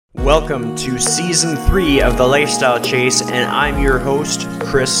Welcome to Season 3 of The Lifestyle Chase, and I'm your host,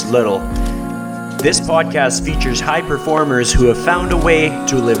 Chris Little. This podcast features high performers who have found a way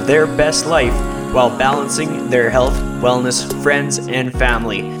to live their best life while balancing their health, wellness, friends, and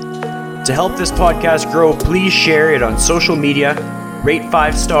family. To help this podcast grow, please share it on social media, rate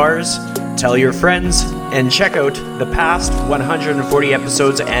 5 stars, tell your friends, and check out the past 140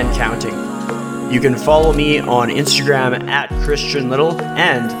 episodes and counting. You can follow me on Instagram at Christian Little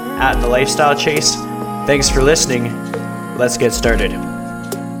and at The Lifestyle Chase. Thanks for listening. Let's get started.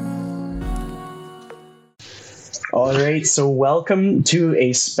 All right, so welcome to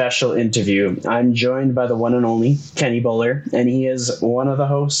a special interview. I'm joined by the one and only Kenny Bhullar, and he is one of the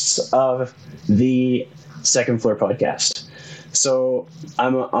hosts of the Second Floor podcast. So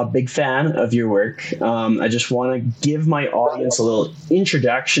I'm a big fan of your work. I just want to give my audience a little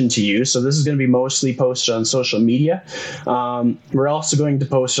introduction to you. So this is going to be mostly posted on social media. We're also going to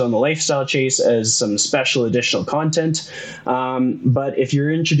post it on the Lifestyle Chase as some special additional content. But if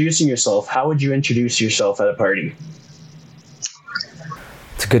you're introducing yourself, how would you introduce yourself at a party?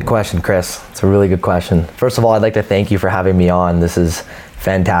 It's a good question, Chris. It's a really good question. First of all, I'd like to thank you for having me on. This is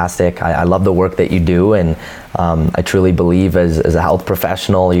fantastic. I love the work that you do, and I truly believe as a health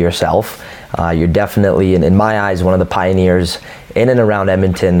professional yourself, you're definitely, in my eyes, one of the pioneers in and around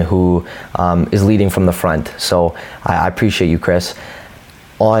Edmonton who is leading from the front. So I appreciate you, Chris.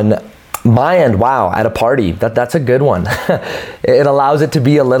 On my end, wow, at a party, that's a good one. It allows it to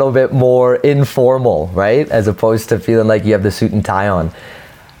be a little bit more informal, right? As opposed to feeling like you have the suit and tie on.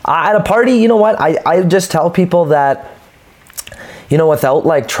 At a party, you know what? I just tell people that, you know, without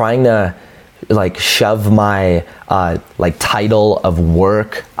like trying to like shove my like title of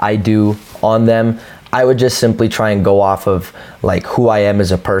work I do on them, I would just simply try and go off of like who I am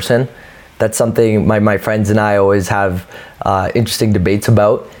as a person. That's something my friends and I always have interesting debates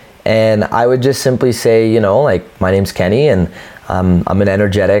about. And I would just simply say, you know, like, my name's Kenny, and I'm an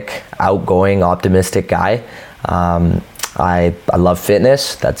energetic, outgoing, optimistic guy. I love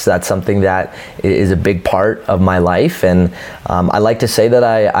fitness. That's something that is a big part of my life, and I like to say that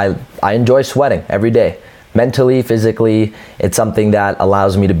I enjoy sweating every day. Mentally, physically, it's something that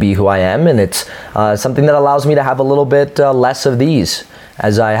allows me to be who I am, and it's something that allows me to have a little bit less of these,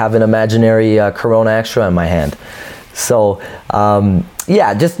 as I have an imaginary Corona Extra in my hand. So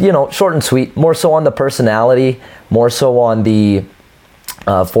yeah, just, you know, short and sweet, more so on the personality, more so on the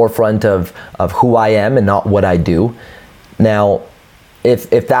forefront of who I am and not what I do. Now, if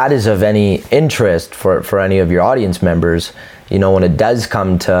that is of any interest for any of your audience members, you know, when it does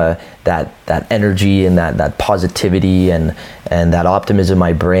come to that energy and that positivity and that optimism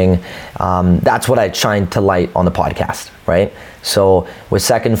I bring, that's what I shine to light on the podcast, right? So with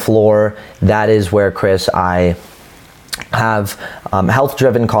Second Floor, that is where, Chris, I have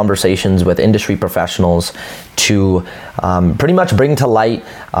health-driven conversations with industry professionals to pretty much bring to light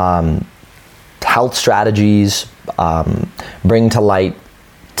health strategies, bring to light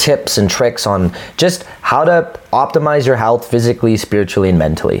tips and tricks on just how to optimize your health physically, spiritually, and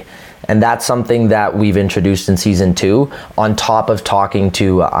mentally. And that's something that we've introduced in season 2, on top of talking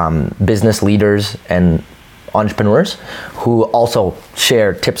to business leaders and entrepreneurs who also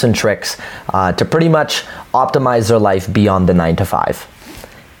share tips and tricks to pretty much optimize their life beyond the 9 to 5.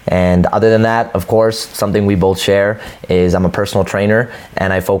 And other than that, of course, something we both share is I'm a personal trainer,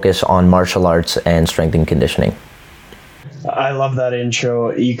 and I focus on martial arts and strength and conditioning. I love that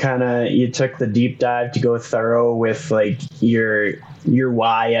intro. You took the deep dive to go thorough with like your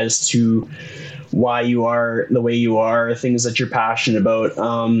why as to why you are the way you are, things that you're passionate about.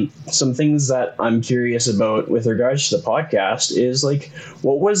 Some things that I'm curious about with regards to the podcast is like,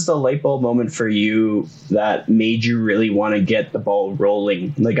 what was the light bulb moment for you that made you really want to get the ball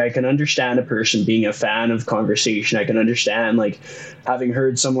rolling? Like, I can understand a person being a fan of conversation. I can understand like having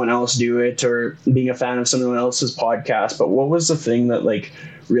heard someone else do it or being a fan of someone else's podcast. But what was the thing that like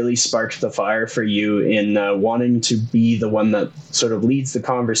really sparked the fire for you in wanting to be the one that sort of leads the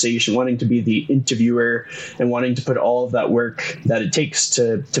conversation, wanting to be the interviewer, and wanting to put all of that work that it takes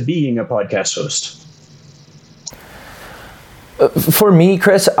to being a podcast host? For me,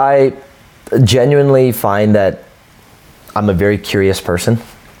 Chris, I genuinely find that I'm a very curious person.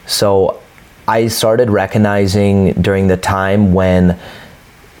 So I started recognizing during the time when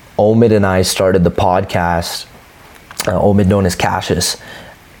Omid and I started the podcast, Omid known as Cassius,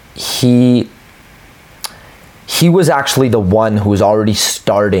 he was actually the one who was already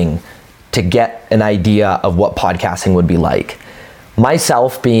starting to get an idea of what podcasting would be like.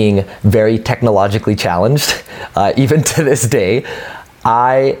 Myself being very technologically challenged, even to this day,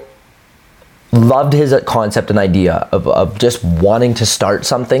 I loved his concept and idea of just wanting to start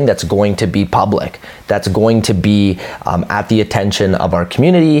something that's going to be public, that's going to be at the attention of our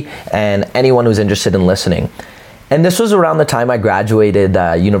community and anyone who's interested in listening. And this was around the time I graduated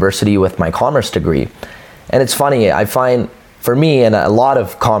university with my commerce degree. And it's funny, I find for me and a lot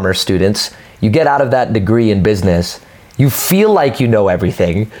of commerce students, you get out of that degree in business, you feel like you know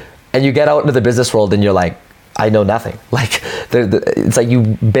everything, and you get out into the business world and you're like, I know nothing. Like, it's like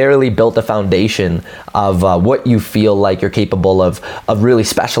you barely built a foundation of what you feel like you're capable of really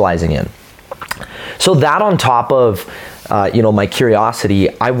specializing in. So that on top of my curiosity,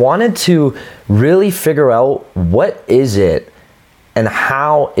 I wanted to really figure out what is it and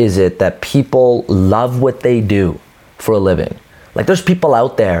how is it that people love what they do for a living. Like, there's people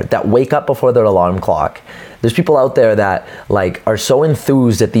out there that wake up before their alarm clock. There's people out there that like are so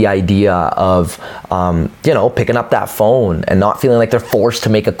enthused at the idea of, picking up that phone and not feeling like they're forced to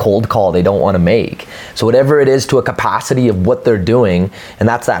make a cold call they don't want to make. So whatever it is to a capacity of what they're doing, and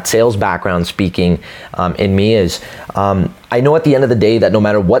that's that sales background speaking in me is, I know at the end of the day that no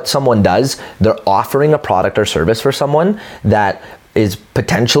matter what someone does, they're offering a product or service for someone that is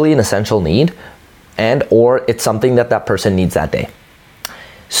potentially an essential need, and or it's something that person needs that day.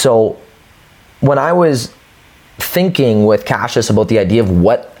 So when I was thinking with Cassius about the idea of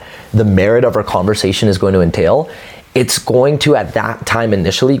what the merit of our conversation is going to entail, it's going to, at that time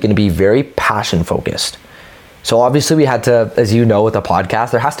initially, going to be very passion focused. So obviously we had to, as you know, with a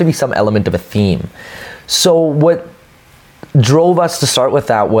podcast, there has to be some element of a theme. So what drove us to start with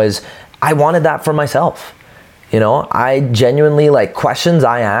that was I wanted that for myself. I genuinely, like, questions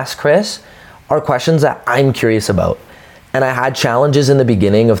I ask Chris are questions that I'm curious about. And I had challenges in the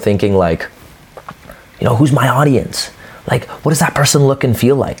beginning of thinking like, who's my audience? Like, what does that person look and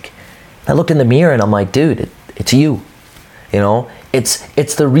feel like? I looked in the mirror and I'm like, dude, it's you.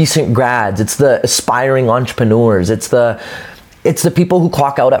 It's the recent grads, it's the aspiring entrepreneurs, it's the people who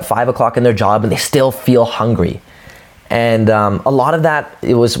clock out at 5 o'clock in their job and they still feel hungry. And a lot of that,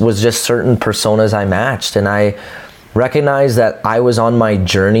 it was just certain personas I matched. And I recognized that I was on my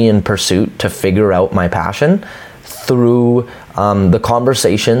journey in pursuit to figure out my passion through the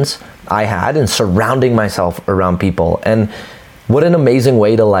conversations I had and surrounding myself around people. And what an amazing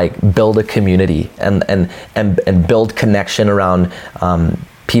way to like build a community and build connection around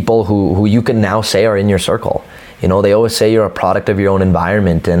people who you can now say are in your circle. They always say you're a product of your own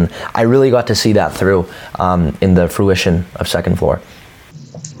environment, and I really got to see that through in the fruition of Second Floor.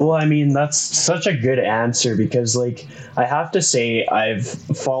 Well, I mean, that's such a good answer because, like, I have to say I've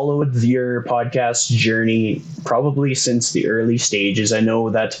followed your podcast journey probably since the early stages. I know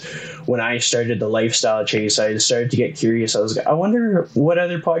that when I started the lifestyle chase, I started to get curious. I wonder what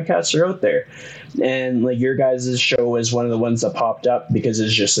other podcasts are out there. And like your guys' show is one of the ones that popped up because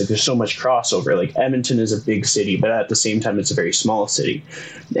it's just like there's so much crossover. Like Edmonton is a big city, but at the same time, it's a very small city.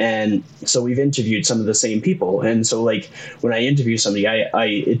 And so we've interviewed some of the same people. And so like when I interview somebody,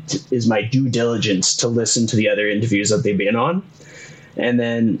 it is my due diligence to listen to the other interviews that they've been on. And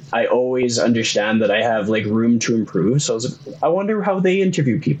then I always understand that I have like room to improve. So I wonder how they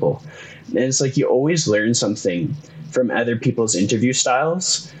interview people. And it's like you always learn something from other people's interview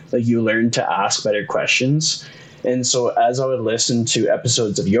styles. Like you learn to ask better questions. And so as I would listen to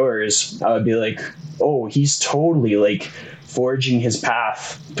episodes of yours, I would be like, oh, he's totally like forging his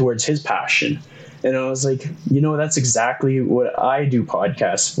path towards his passion. And I was like, that's exactly what I do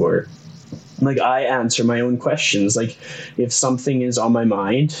podcasts for. Like I answer my own questions. Like if something is on my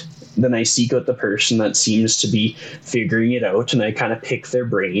mind, then I seek out the person that seems to be figuring it out and I kind of pick their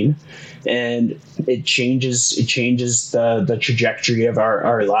brain, and it changes the trajectory of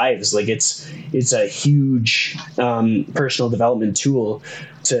our lives. Like it's a huge personal development tool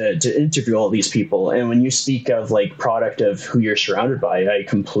to interview all these people. And when you speak of like product of who you're surrounded by, I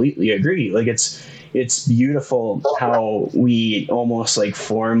completely agree. Like it's beautiful how we almost like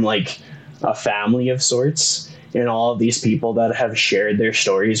form like a family of sorts, and all of these people that have shared their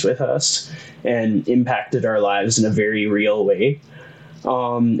stories with us and impacted our lives in a very real way.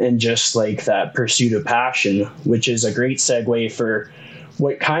 And just like that pursuit of passion, which is a great segue for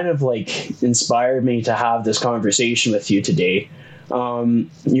what kind of like inspired me to have this conversation with you today.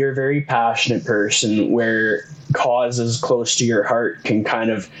 You're a very passionate person where causes close to your heart can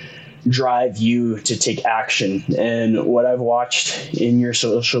kind of drive you to take action. And what I've watched in your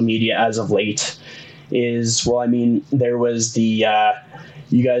social media as of late is, well, I mean, there was the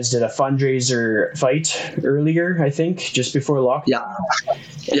you guys did a fundraiser fight earlier, I think, just before lockdown.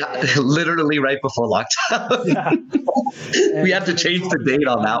 Yeah, literally right before lockdown. Yeah. We had to change the date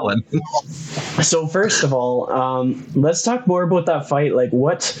on that one. So first of all, let's talk more about that fight. Like,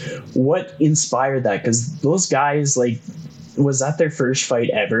 what inspired that? Because those guys, like, was that their first fight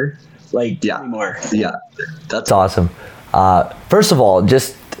ever? Like, tell me more. Yeah, that's awesome. First of all,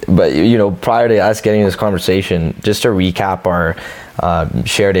 but prior to us getting this conversation, just to recap our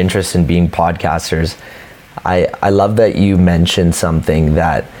shared interest in being podcasters, I love that you mentioned something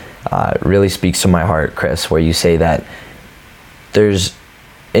that really speaks to my heart, Chris, where you say that there's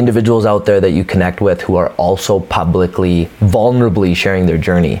individuals out there that you connect with who are also publicly, vulnerably sharing their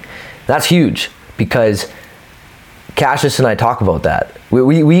journey. That's huge, because Cassius and I talk about that.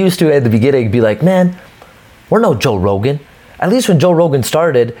 We used to, at the beginning, be like, man, we're no Joe Rogan. At least when Joe Rogan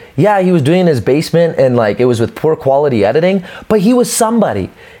started, yeah, he was doing his basement and like it was with poor quality editing, but he was somebody.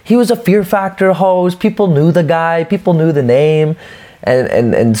 He was a Fear Factor host. People knew the guy, people knew the name,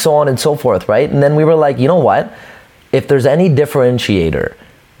 and so on and so forth, right? And then we were like, you know what? If there's any differentiator,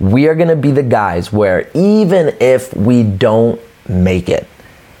 we are gonna be the guys where even if we don't make it,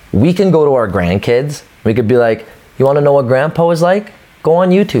 we can go to our grandkids. We could be like, you wanna know what grandpa was like? Go on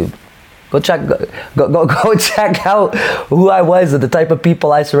YouTube. Go check out who I was and the type of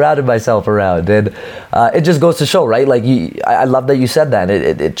people I surrounded myself around. And it just goes to show, right? Like, I love that you said that.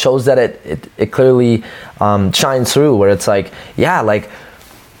 It shows that it clearly shines through, where it's like, yeah, like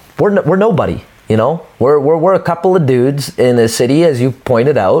we're nobody, We're a couple of dudes in a city, as you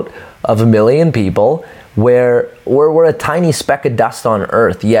pointed out, of 1 million people, where we're a tiny speck of dust on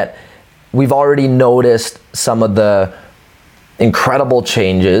earth, yet we've already noticed some of the incredible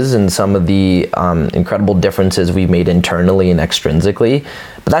changes and some of the incredible differences we've made internally and extrinsically.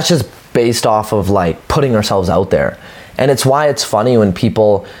 But that's just based off of like putting ourselves out there. And it's why it's funny when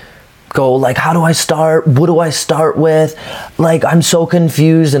people go like, how do I start? What do I start with? Like, I'm so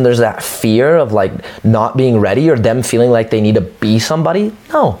confused. And there's that fear of like not being ready, or them feeling like they need to be somebody.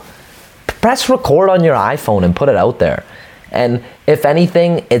 No, press record on your iPhone and put it out there. And if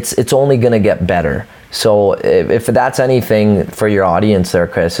anything, it's only gonna get better. So if that's anything for your audience there,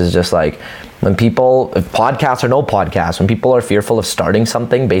 Chris, is just like, when people, if podcasts or no podcasts, when people are fearful of starting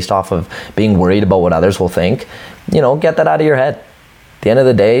something based off of being worried about what others will think, get that out of your head. At the end of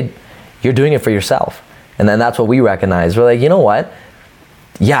the day, you're doing it for yourself. And then that's what we recognize. We're like, you know what?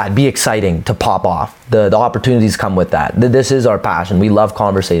 Yeah, it'd be exciting to pop off. The opportunities come with that. This is our passion. We love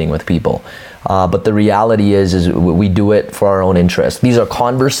conversating with people. But the reality is we do it for our own interest. These are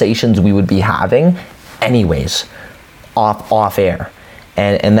conversations we would be having anyways, off air.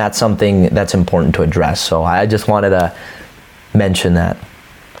 And that's something that's important to address. So I just wanted to mention that.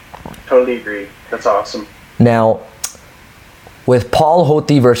 Totally agree. That's awesome. Now, with Paul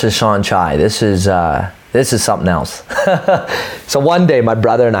Hoti versus Sean Chai, this is something else. So one day, my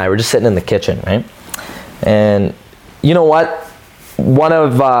brother and I were just sitting in the kitchen, right? And you know what? One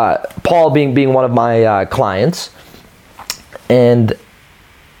of Paul being one of my clients, and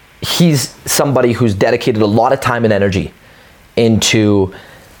he's somebody who's dedicated a lot of time and energy into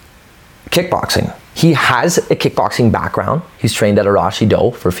kickboxing. He has a kickboxing background. He's trained at Arashi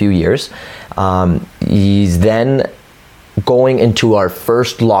Do for a few years. He's then going into our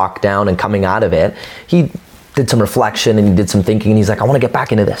first lockdown and coming out of it. He did some reflection and he did some thinking, and he's like, I want to get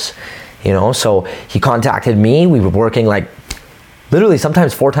back into this. So he contacted me. We were working like literally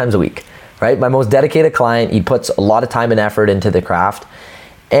sometimes 4 times a week, right? My most dedicated client. He puts a lot of time and effort into the craft.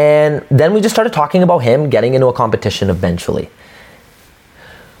 And then we just started talking about him getting into a competition eventually.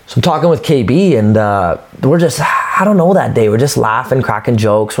 So I'm talking with KB, and we're just, I don't know, that day, we're just laughing, cracking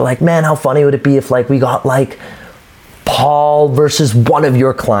jokes. We're like, man, how funny would it be if like we got like Paul versus one of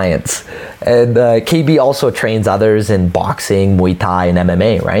your clients? And KB also trains others in boxing, Muay Thai, and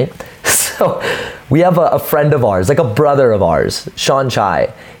MMA, right? So we have a friend of ours, like a brother of ours, Sean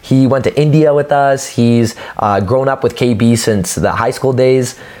Chai. He went to India with us. He's grown up with KB since the high school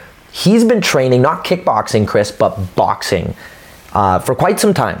days. He's been training, not kickboxing, Chris, but boxing for quite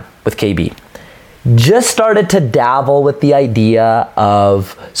some time with KB. Just started to dabble with the idea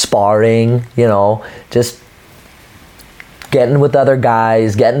of sparring, just getting with other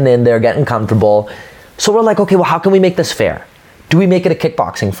guys, getting in there, getting comfortable. So we're like, okay, well, how can we make this fair? Do we make it a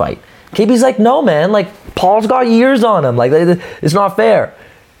kickboxing fight? KB's like, no, man, like Paul's got years on him. Like, it's not fair.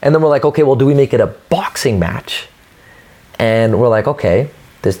 And then we're like, okay, well, do we make it a boxing match? And we're like, okay,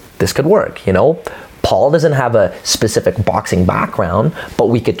 this could work, Paul doesn't have a specific boxing background, but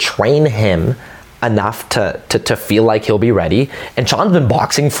we could train him enough to feel like he'll be ready. And Sean's been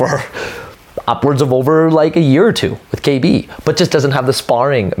boxing for, upwards of over like a year or two with KB, but just doesn't have the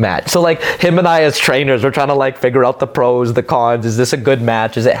sparring match. So like him and I as trainers, we're trying to like figure out the pros, the cons. Is this a good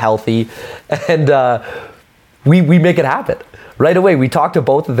match? Is it healthy? And we make it happen right away. We talked to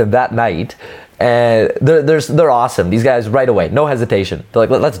both of them that night, and they're awesome. These guys right away, no hesitation. They're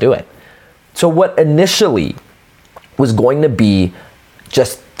like, let's do it. So what initially was going to be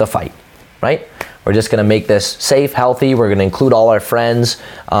just the fight, right? We're just going to make this safe, healthy. We're going to include all our friends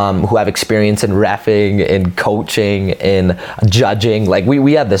who have experience in reffing, in coaching, in judging. Like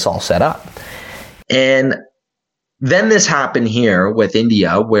we had this all set up. And then this happened here with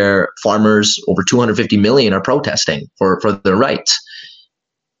India, where farmers, over 250 million, are protesting for their rights.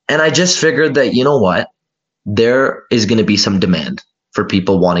 And I just figured that, you know what? There is going to be some demand for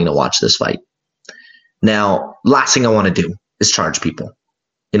people wanting to watch this fight. Now, last thing I want to do is charge people.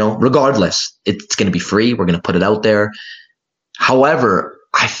 You know, regardless, it's going to be free. We're going to put it out there. However,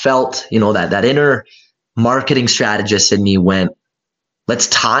 I felt, you know, that inner marketing strategist in me went, let's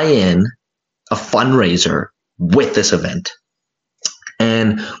tie in a fundraiser with this event.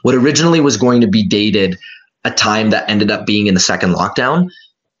 And what originally was going to be dated a time that ended up being in the second lockdown,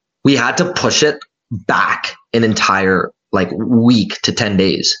 we had to push it back an entire week to 10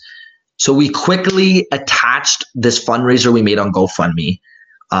 days. So we quickly attached this fundraiser we made on GoFundMe.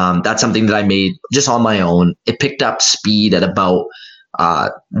 That's something that I made just on my own. It picked up speed at about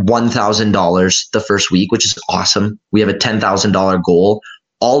 $1,000 the first week, which is awesome. We have a $10,000 goal.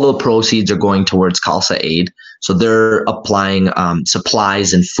 All the proceeds are going towards Khalsa Aid. So they're applying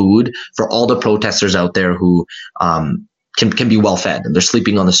supplies and food for all the protesters out there who can be well fed, and they're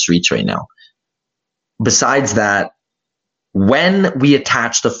sleeping on the streets right now. Besides that, when we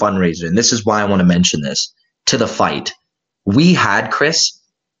attach the fundraiser, and this is why I want to mention this, to the fight, we had, Chris,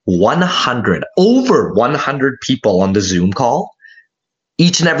 over 100 people on the Zoom call.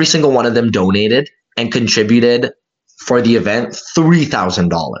 Each and every single one of them donated and contributed for the event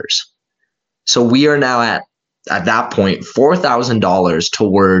 $3,000. So we are now at that point, $4,000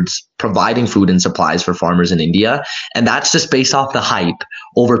 towards providing food and supplies for farmers in India. And that's just based off the hype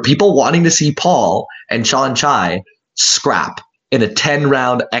over people wanting to see Paul and Sean Chai scrap in a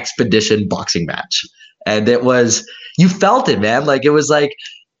 10-round expedition boxing match. And it was, you felt it, man. Like, it was like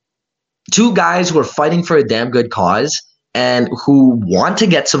two guys who are fighting for a damn good cause and who want to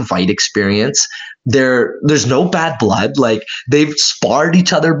get some fight experience. There's no bad blood. Like, they've sparred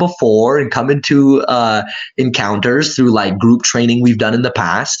each other before and come into encounters through like group training we've done in the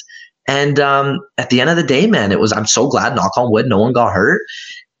past. And at the end of the day, man, I'm so glad, knock on wood, no one got hurt.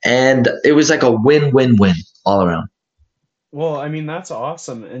 And it was like a win-win-win all around. Well, I mean, that's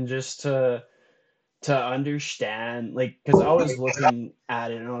awesome. And just to understand, like, because I was looking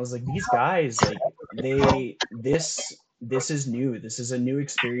at it and I was like, these guys, like, this is new. This is a new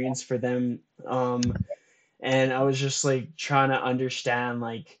experience for them. And I was just like trying to understand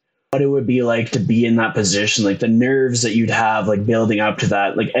like what it would be like to be in that position, like the nerves that you'd have, like building up to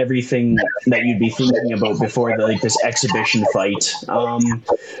that, like everything that you'd be thinking about before this exhibition fight.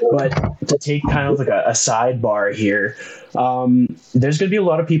 But to take kind of like a sidebar here, there's going to be a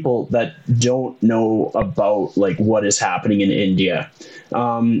lot of people that don't know about like what is happening in India.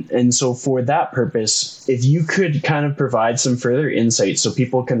 And so for that purpose, if you could kind of provide some further insight so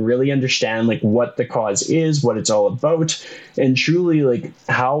people can really understand like what the cause is, what it's all about, and truly like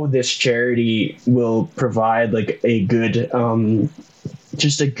how this charity will provide like a good,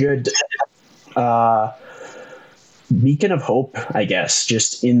 just a good, beacon of hope, I guess,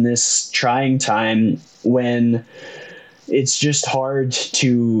 just in this trying time when it's just hard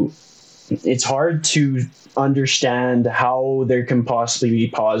to understand how there can possibly be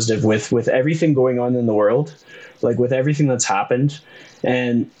positive with everything going on in the world, like with everything that's happened,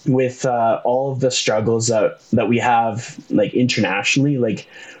 and with all of the struggles that we have like internationally. Like,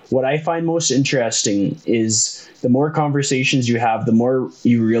 what I find most interesting is the more conversations you have, the more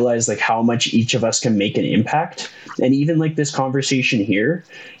you realize like how much each of us can make an impact. And even like this conversation here,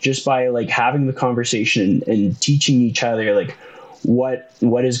 just by like having the conversation and teaching each other like what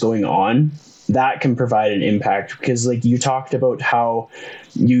is going on, that can provide an impact. Because like you talked about how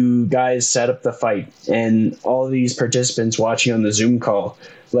you guys set up the fight and all these participants watching on the Zoom call,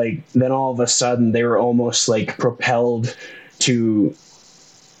 like then all of a sudden they were almost like propelled to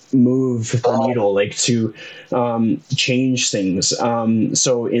move the needle, like to change things.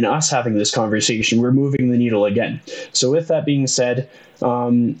 So in us having this conversation, we're moving the needle again. So with that being said,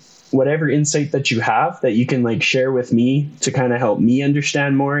 whatever insight that you have that you can like share with me to kind of help me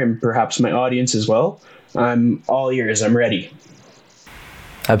understand more, and perhaps my audience as well, I'm all ears. I'm ready.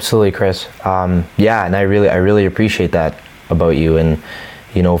 Absolutely, Chris. Yeah, and I really appreciate that about you. And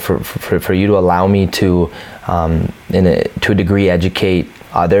for you to allow me to, to a degree, educate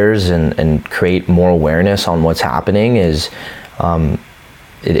others and create more awareness on what's happening is,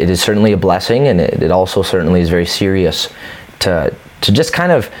 it is certainly a blessing, and it also certainly is very serious to just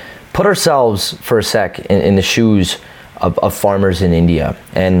kind of put ourselves for a sec in the shoes of farmers in India.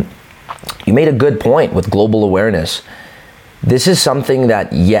 And you made a good point with global awareness. This is something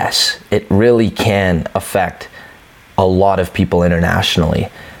that, yes, it really can affect a lot of people internationally.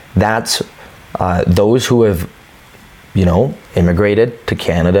 That's those who have, immigrated to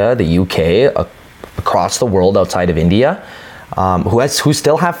Canada, the UK, across the world outside of India, who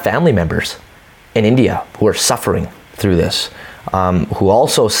still have family members in India who are suffering through this, who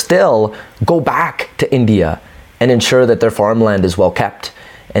also still go back to India and ensure that their farmland is well kept,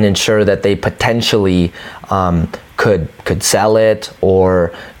 and ensure that they potentially could sell it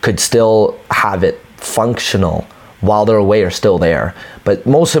or could still have it functional while they're away or still there. But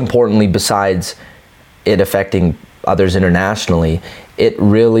most importantly, besides it affecting others internationally, it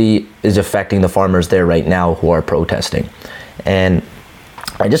really is affecting the farmers there right now who are protesting. And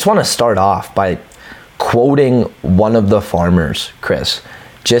I just want to start off by quoting one of the farmers, Chris,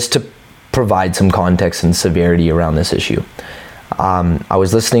 just to provide some context and severity around this issue. I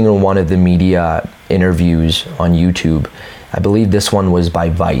was listening to one of the media interviews on YouTube. I believe this one was by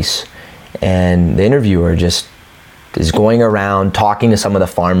Vice, and the interviewer just is going around talking to some of the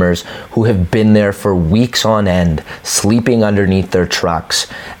farmers who have been there for weeks on end, sleeping underneath their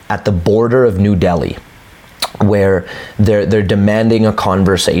trucks at the border of New Delhi, where they're demanding a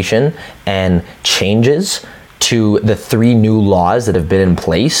conversation and changes to the 3 new laws that have been in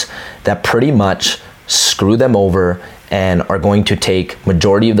place that pretty much screw them over and are going to take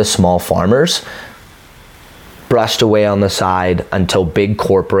majority of the small farmers brushed away on the side until big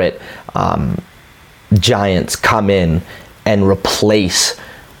corporate giants come in and replace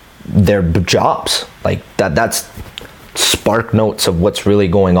their jobs. Like that's spark notes of what's really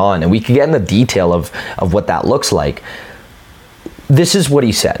going on, and we can get in the detail of what that looks like. This is what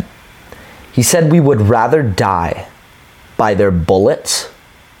he said. He said, "We would rather die by their bullets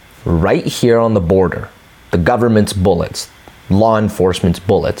right here on the border, the government's bullets, law enforcement's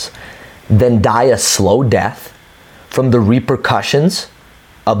bullets, than die a slow death from the repercussions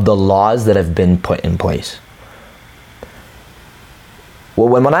of the laws that have been put in place." Well,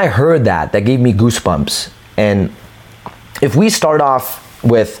 when I heard that gave me goosebumps. And if we start off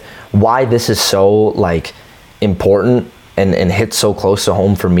with why this is so important and hits so close to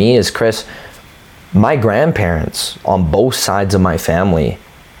home for me is, Chris, my grandparents on both sides of my family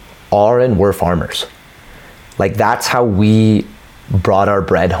are and were farmers. That's how we brought our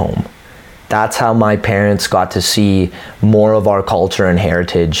bread home. That's how my parents got to see more of our culture and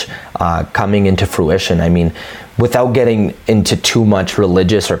heritage coming into fruition. I mean, without getting into too much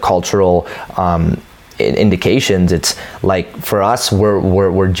religious or cultural indications, it's for us,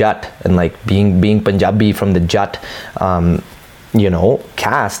 we're Jat, and being Punjabi from the Jat,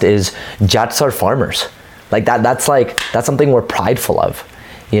 caste is Jats are farmers. That's something we're prideful of.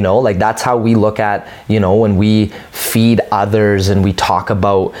 That's how we look at, when we feed others and we talk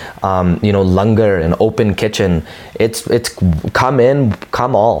about, langar and open kitchen, it's come in,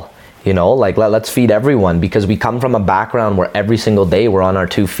 come all, let's feed everyone, because we come from a background where every single day we're on our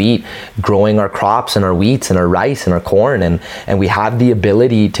 2 feet growing our crops and our wheats and our rice and our corn, and we have the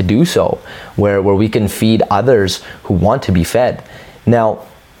ability to do so where we can feed others who want to be fed. Now,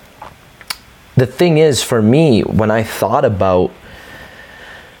 the thing is, for me, when I thought about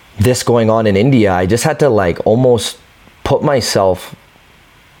this going on in India, I just had to almost put myself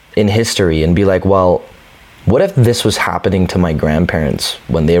in history and be well, what if this was happening to my grandparents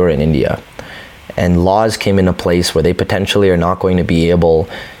when they were in India, and laws came into place where they potentially are not going to be able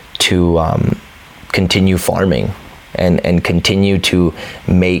to continue farming and continue to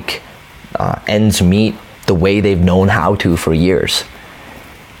make ends meet the way they've known how to for years.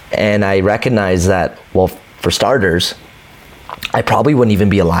 And I recognize that, well, for starters, I probably wouldn't even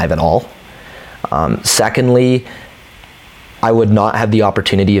be alive at all. Secondly, I would not have the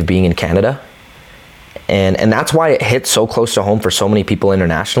opportunity of being in Canada. And that's why it hits so close to home for so many people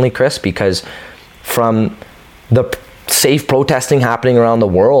internationally, Chris, because from the safe protesting happening around the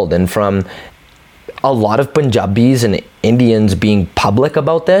world, and from a lot of Punjabis and Indians being public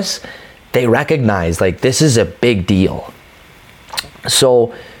about this, they recognize this is a big deal.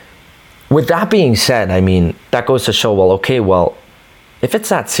 So with that being said, I mean, that goes to show, if it's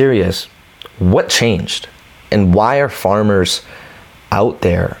that serious, what changed? And why are farmers out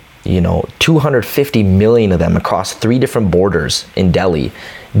there, 250 million of them across 3 different borders in Delhi,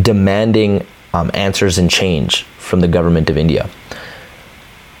 demanding answers and change from the government of India?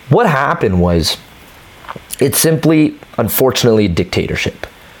 what happened was, it's simply, unfortunately, dictatorship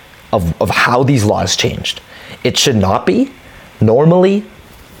of how these laws changed. It should not be. Normally,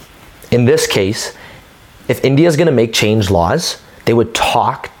 in this case, if India is going to make change laws, they would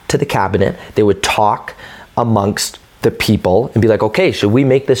talk to the cabinet, they would talk amongst the people and be like, okay, should we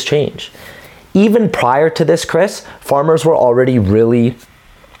make this change? Even prior to this, Chris, farmers were already really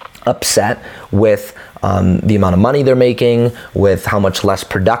upset with the amount of money they're making, with how much less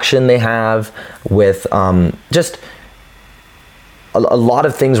production they have, with just a lot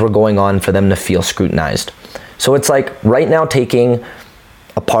of things were going on for them to feel scrutinized. So it's like right now taking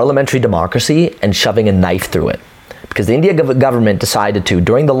a parliamentary democracy and shoving a knife through it. Because the India government decided to,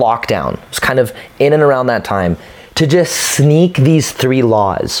 during the lockdown, it was kind of in and around that time, to just sneak these 3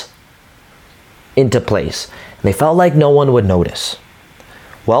 laws into place. And they felt like no one would notice.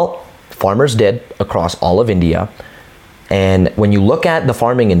 Well, farmers did across all of India. And when you look at the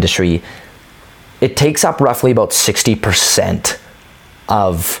farming industry, it takes up roughly about 60%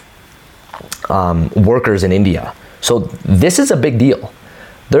 of workers in India. So this is a big deal.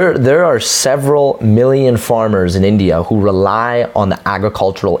 There are several million farmers in India who rely on the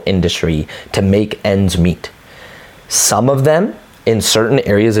agricultural industry to make ends meet. Some of them in certain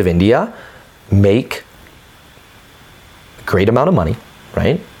areas of India make a great amount of money,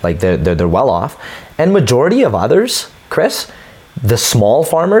 right? Like they're well off. And majority of others, Chris, the small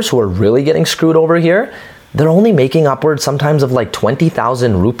farmers who are really getting screwed over here, they're only making upwards sometimes of like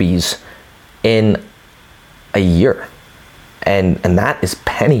 20,000 rupees in a year. And that is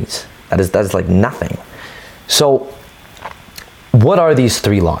pennies. That is like nothing. So what are these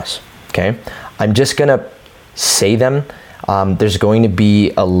 3 laws? Okay, I'm just gonna say them. There's going to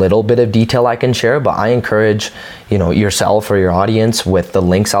be a little bit of detail I can share, but I encourage yourself or your audience with the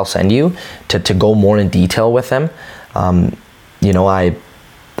links I'll send you to go more in detail with them. I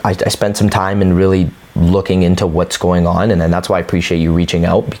spent some time in really looking into what's going on, and that's why I appreciate you reaching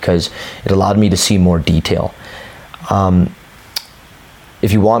out, because it allowed me to see more detail.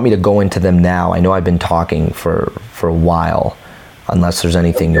 If you want me to go into them now, I know I've been talking for a while, unless there's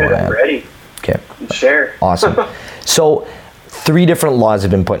anything you want to add. I'm ready. Okay. Share. Awesome. So 3 different laws have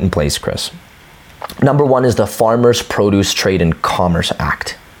been put in place, Chris. Number 1 is the Farmers Produce Trade and Commerce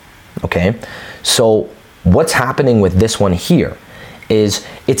Act. Okay. So what's happening with this one here is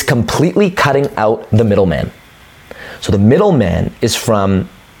it's completely cutting out the middleman. So the middleman is from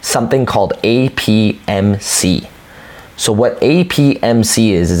something called APMC. So what APMC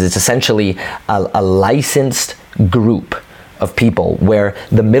is it's essentially a licensed group of people where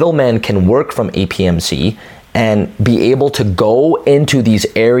the middleman can work from APMC and be able to go into these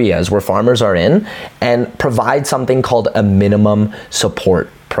areas where farmers are in and provide something called a minimum support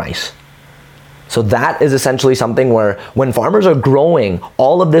price. So that is essentially something where when farmers are growing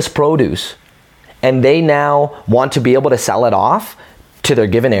all of this produce and they now want to be able to sell it off to their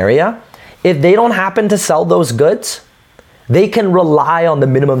given area, if they don't happen to sell those goods, they can rely on the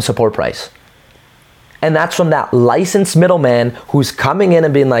minimum support price. And that's from that licensed middleman who's coming in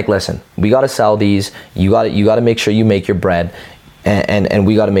and being like, listen, we got to sell these. You got to make sure you make your bread, and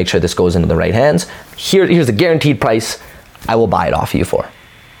we got to make sure this goes into the right hands. Here's the guaranteed price I will buy it off you for.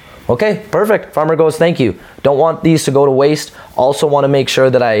 Okay, perfect. Farmer goes, thank you. Don't want these to go to waste. Also want to make sure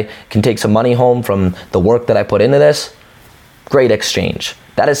that I can take some money home from the work that I put into this. Great exchange.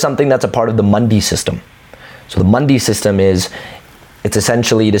 That is something that's a part of the Mandi system. So the Mandi system it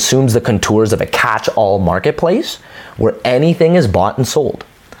assumes the contours of a catch-all marketplace where anything is bought and sold.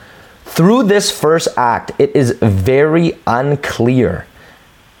 Through this first act, it is very unclear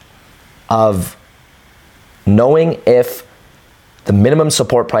of knowing if the minimum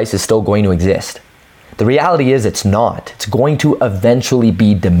support price is still going to exist. The reality is it's not. It's going to eventually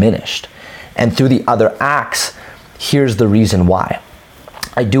be diminished. And through the other acts, here's the reason why.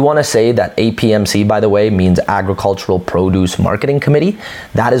 I do want to say that APMC, by the way, means Agricultural Produce Marketing Committee.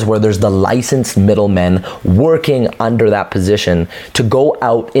 That is where there's the licensed middlemen working under that position to go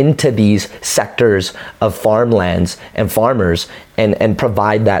out into these sectors of farmlands and farmers and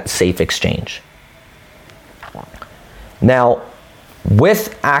provide that safe exchange. Now,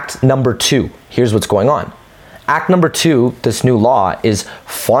 with Act number 2, here's what's going on. Act number 2, this new law, is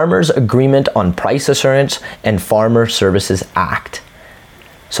Farmers Agreement on Price Assurance and Farmer Services Act.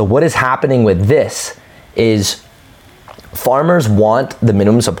 So what is happening with this is farmers want the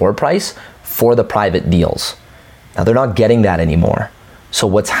minimum support price for the private deals. Now they're not getting that anymore. So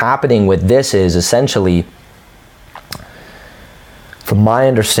what's happening with this is essentially, from my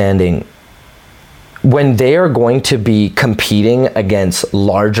understanding, when they are going to be competing against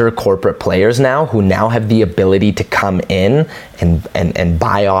larger corporate players now, who now have the ability to come in and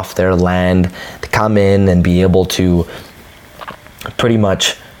buy off their land, to come in and be able to pretty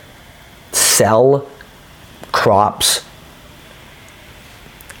much sell crops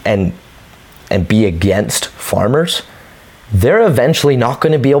and be against farmers, they're eventually not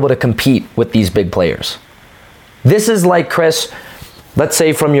going to be able to compete with these big players. This is like, Chris, let's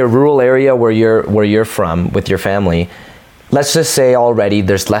say from your rural area where you're from with your family, let's just say already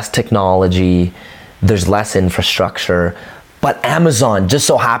there's less technology, there's less infrastructure, but Amazon just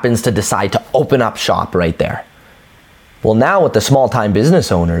so happens to decide to open up shop right there. Well, now with the small-time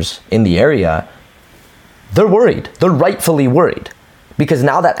business owners in the area, they're worried. They're rightfully worried. Because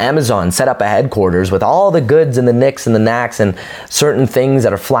now that Amazon set up a headquarters with all the goods and the nicks and the knacks and certain things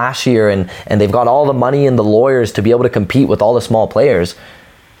that are flashier, and they've got all the money and the lawyers to be able to compete with all the small players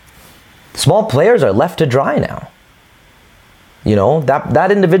are left to dry now. You know,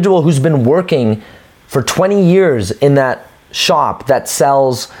 that individual who's been working for 20 years in that shop that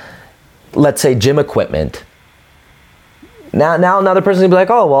sells, let's say, gym equipment, Now another person's gonna be like,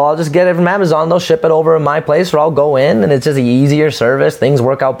 oh, well, I'll just get it from Amazon. They'll ship it over in my place, or I'll go in, and it's just an easier service. Things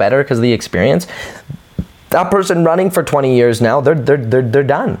work out better because of the experience. That person running for 20 years now, they're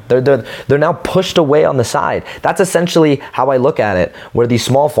done. They're now pushed away on the side. That's essentially how I look at it, where these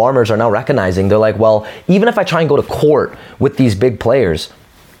small farmers are now recognizing, they're like, well, even if I try and go to court with these big players,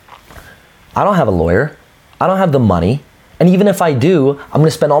 I don't have a lawyer. I don't have the money. And even if I do, I'm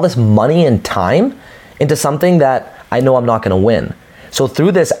gonna spend all this money and time into something that I know I'm not going to win. So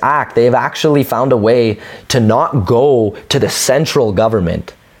through this act, they've actually found a way to not go to the central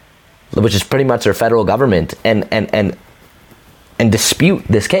government, which is pretty much their federal government, and dispute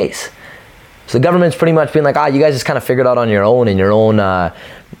this case. So the government's pretty much being like, you guys just kind of figured out on your own in your own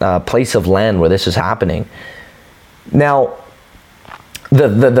place of land where this is happening. Now,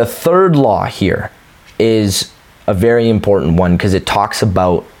 the third law here is a very important one because it talks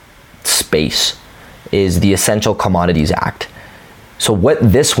about space. Is the Essential Commodities Act. So what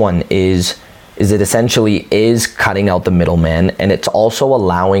this one is it essentially is cutting out the middleman, and it's also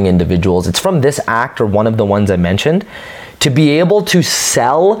allowing individuals, it's from this act or one of the ones I mentioned, to be able to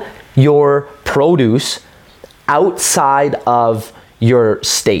sell your produce outside of your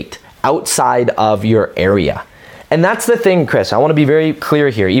state, outside of your area. And that's the thing, Chris, I want to be very clear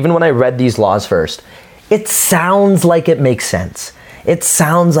here. Even when I read these laws first, it sounds like it makes sense. It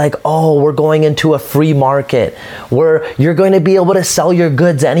sounds like, oh, we're going into a free market where you're going to be able to sell your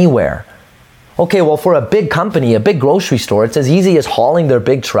goods anywhere. Okay, well, for a big company, a big grocery store, it's as easy as hauling their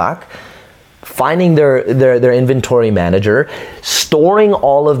big truck, finding their inventory manager, storing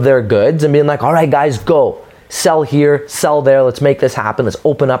all of their goods and being like, all right, guys, go. Sell here, sell there. Let's make this happen. Let's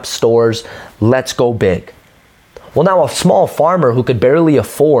open up stores. Let's go big. Well, now a small farmer who could barely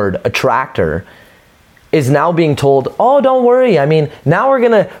afford a tractor is now being told, oh, don't worry. I mean, now we're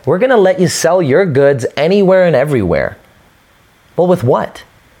gonna let you sell your goods anywhere and everywhere. Well, with what?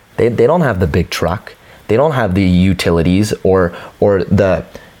 They don't have the big truck. They don't have the utilities or the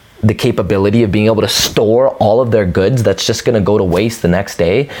capability of being able to store all of their goods that's just gonna go to waste the next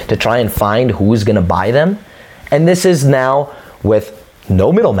day to try and find who's gonna buy them. And this is now with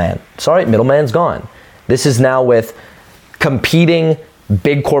no middleman. Sorry, middleman's gone. This is now with competing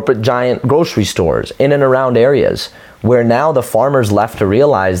big corporate giant grocery stores in and around areas where now the farmers left to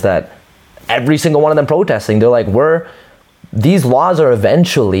realize that every single one of them protesting, they're like, these laws are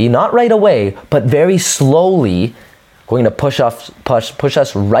eventually, not right away, but very slowly going to push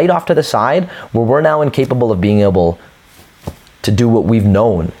us right off to the side where we're now incapable of being able to do what we've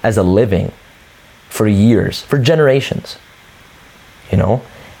known as a living for years, for generations, you know?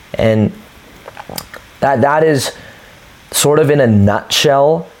 And that is sort of in a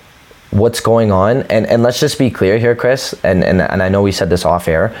nutshell what's going on. And let's just be clear here, Chris, and I know we said this off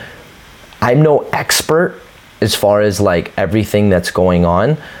air, I'm no expert as far as like everything that's going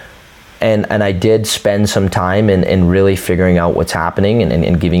on. And I did spend some time in really figuring out what's happening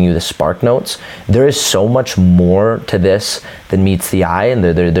and giving you the spark notes. There is so much more to this than meets the eye, and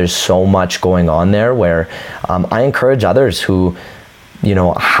there's so much going on there where I encourage others who, you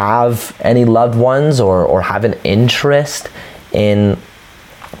know, have any loved ones or have an interest in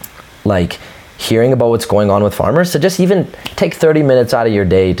like hearing about what's going on with farmers to just even take 30 minutes out of your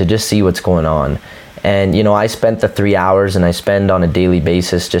day to just see what's going on. And, you know, I spent the 3 hours and I spend on a daily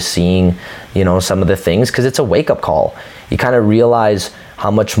basis just seeing, you know, some of the things, because it's a wake-up call. You kind of realize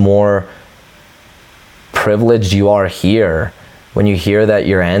how much more privileged you are here when you hear that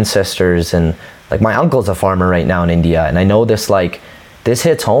your ancestors, and like my uncle's a farmer right now in India, and I know this, like, this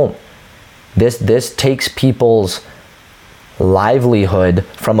hits home. This takes people's livelihood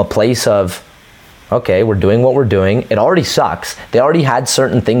from a place of, okay, we're doing what we're doing. It already sucks. They already had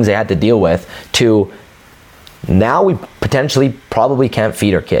certain things they had to deal with, to now we potentially probably can't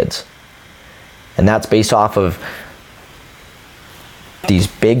feed our kids. And that's based off of these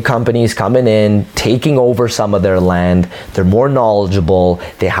big companies coming in, taking over some of their land. They're more knowledgeable,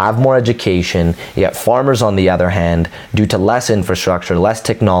 they have more education. Yet farmers, on the other hand, due to less infrastructure, less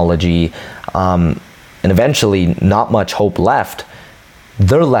technology, and eventually not much hope left,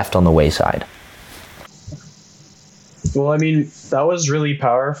 they're left on the wayside. Well, I mean, that was really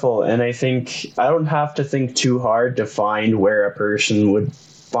powerful. And I think I don't have to think too hard to find where a person would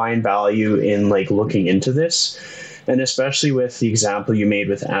find value in like looking into this. And especially with the example you made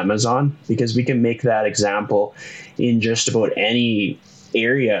with Amazon, because we can make that example in just about any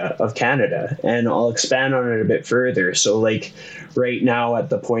area of Canada. And I'll expand on it a bit further. So like right now at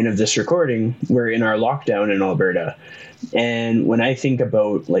the point of this recording, we're in our lockdown in Alberta. And when I think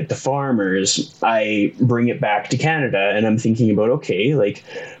about like the farmers, I bring it back to Canada and I'm thinking about, okay, like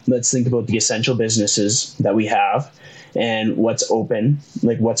let's think about the essential businesses that we have and what's open,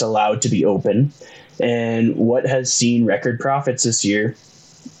 like what's allowed to be open, and what has seen record profits this year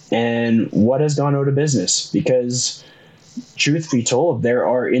and what has gone out of business. Because truth be told, there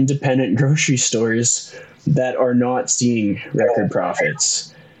are independent grocery stores that are not seeing record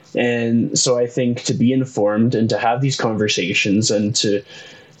profits. And so I think to be informed and to have these conversations and to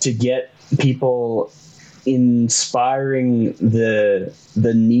get people inspiring the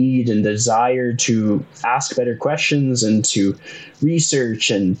need and desire to ask better questions and to research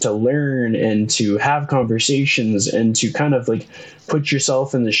and to learn and to have conversations and to kind of like put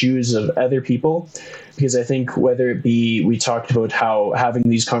yourself in the shoes of other people. Because I think whether it be, we talked about how having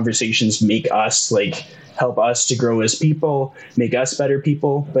these conversations make us like help us to grow as people, make us better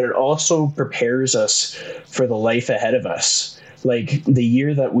people, but it also prepares us for the life ahead of us. Like the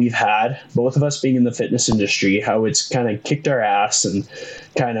year that we've had, both of us being in the fitness industry, how it's kind of kicked our ass and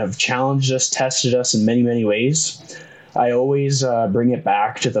kind of challenged us, tested us in many, many ways. I always bring it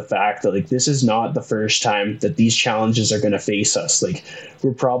back to the fact that like this is not the first time that these challenges are going to face us. Like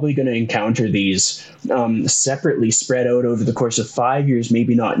we're probably going to encounter these separately spread out over the course of 5 years,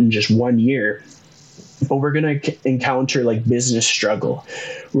 maybe not in just 1 year. But we're going to encounter like business struggle.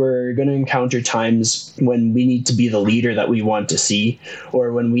 We're going to encounter times when we need to be the leader that we want to see,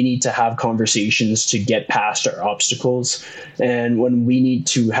 or when we need to have conversations to get past our obstacles, and when we need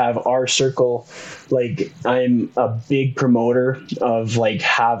to have our circle. Like I'm a big promoter of like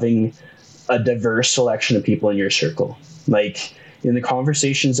having a diverse selection of people in your circle. Like in the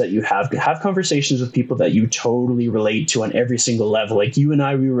conversations that you have conversations with people that you totally relate to on every single level. Like you and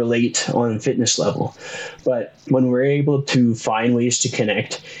I, we relate on fitness level, but when we're able to find ways to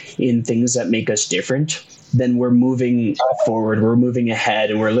connect in things that make us different, then we're moving forward, we're moving ahead,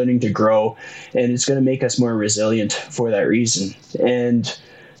 and we're learning to grow, and it's going to make us more resilient for that reason. And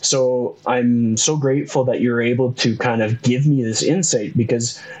so I'm so grateful that you're able to kind of give me this insight,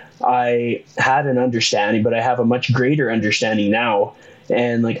 because I had an understanding, but I have a much greater understanding now.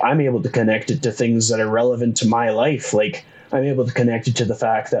 And like, I'm able to connect it to things that are relevant to my life. Like I'm able to connect it to the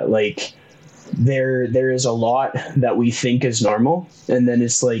fact that like there is a lot that we think is normal. And then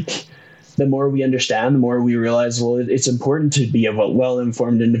it's like, the more we understand, the more we realize, well, it's important to be a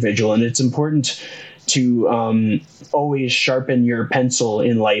well-informed individual. And it's important to always sharpen your pencil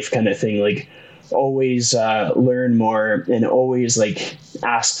in life, kind of thing. Like always learn more, and always like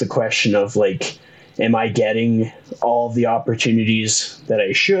ask the question of like, am I getting all the opportunities that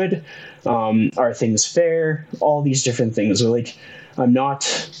I should? Are things fair? All these different things. Or like, I'm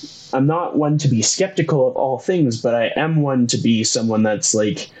not one to be skeptical of all things, but I am one to be someone that's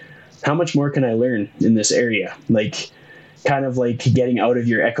like, how much more can I learn in this area? Like kind of like getting out of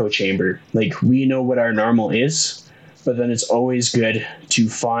your echo chamber. Like we know what our normal is, but then it's always good to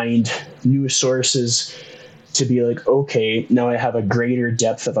find new sources to be like, okay, now I have a greater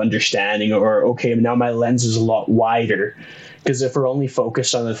depth of understanding, or okay, now my lens is a lot wider. Because if we're only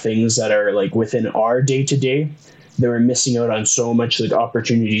focused on the things that are like within our day to day, then we're missing out on so much like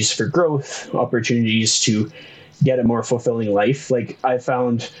opportunities for growth, opportunities to get a more fulfilling life. Like I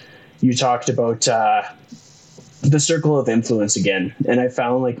found you talked about the circle of influence again. And I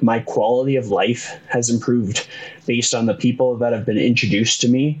found like my quality of life has improved based on the people that have been introduced to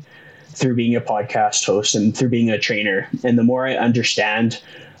me through being a podcast host and through being a trainer. And the more I understand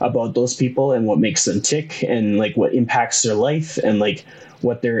about those people and what makes them tick and like what impacts their life and like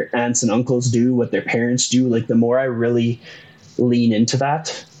what their aunts and uncles do, what their parents do, like the more I really lean into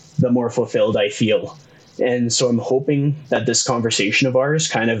that, the more fulfilled I feel. And so I'm hoping that this conversation of ours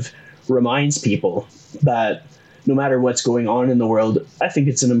kind of reminds people that no matter what's going on in the world, I think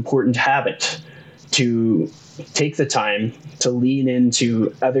it's an important habit to take the time to lean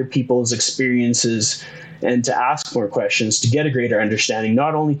into other people's experiences and to ask more questions, to get a greater understanding,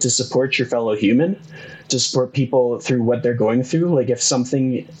 not only to support your fellow human, to support people through what they're going through. Like if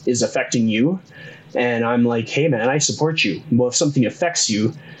something is affecting you and I'm like, hey man, I support you. Well, if something affects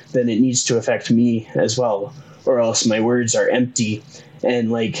you, then it needs to affect me as well, or else my words are empty.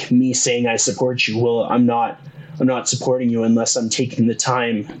 And like me saying I support you, well, I'm not supporting you unless I'm taking the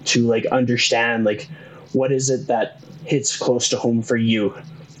time to like understand like what is it that hits close to home for you.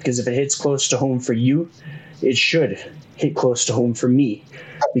 Because if it hits close to home for you, it should hit close to home for me.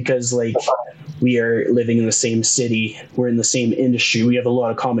 Because like we are living in the same city, we're in the same industry, we have a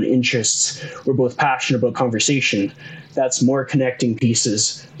lot of common interests, we're both passionate about conversation. That's more connecting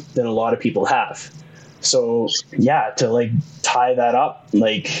pieces than a lot of people have. So yeah, to like tie that up,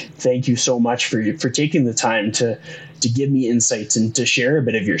 like thank you so much for taking the time to give me insights and to share a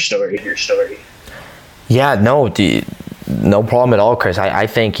bit of your story. Yeah, no problem at all, Chris. I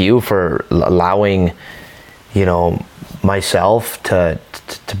thank you for allowing, myself to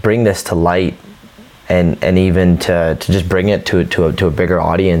bring this to light and even to just bring it to a bigger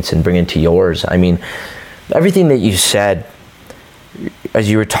audience and bring it to yours. I mean, everything that you said as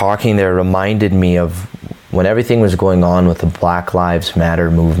you were talking there reminded me of when everything was going on with the Black Lives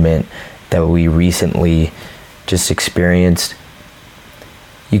Matter movement that we recently just experienced.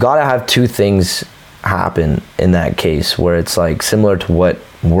 You got to have two things happen in that case, where it's like similar to what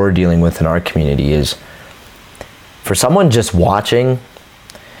we're dealing with in our community. Is for someone just watching,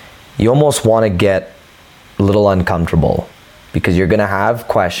 you almost want to get a little uncomfortable, because you're going to have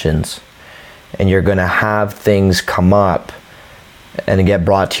questions and you're going to have things come up and get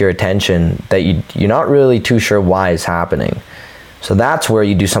brought to your attention that you're not really too sure why is happening. So that's where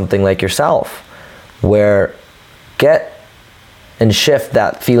you do something like yourself, where get and shift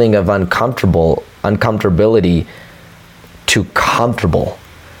that feeling of uncomfortability to comfortable,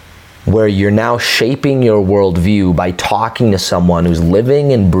 where you're now shaping your worldview by talking to someone who's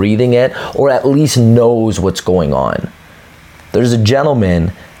living and breathing it, or at least knows what's going on. There's a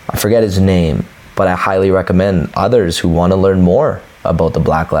gentleman, I forget his name, but I highly recommend others who want to learn more about the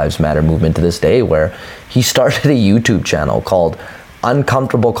Black Lives Matter movement to this day, where he started a YouTube channel called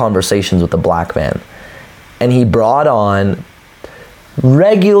Uncomfortable Conversations with a Black Man. And he brought on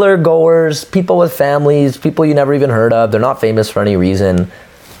regular goers, people with families, people you never even heard of, they're not famous for any reason,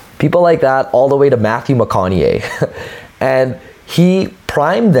 people like that, all the way to Matthew McConaughey. And he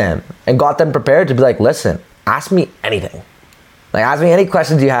primed them and got them prepared to be like, listen, ask me anything. Like, ask me any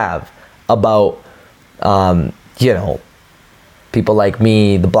questions you have about, people like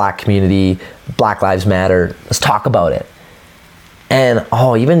me, the Black community, Black Lives Matter. Let's talk about it. And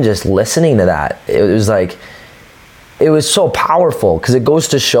even just listening to that, it was so powerful, because it goes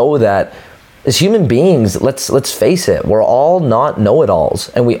to show that as human beings, let's face it, we're all not know-it-alls,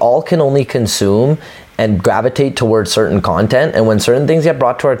 and we all can only consume and gravitate towards certain content. And when certain things get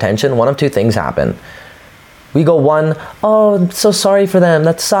brought to our attention, one of two things happen. We go, one, oh, I'm so sorry for them,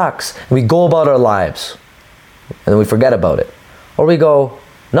 that sucks. And we go about our lives, and then we forget about it. Or we go,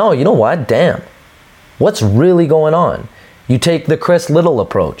 no, you know what? Damn, what's really going on? You take the Chris Little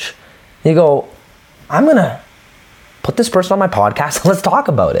approach. You go, I'm gonna put this person on my podcast and let's talk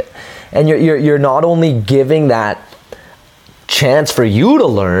about it. And you're not only giving that chance for you to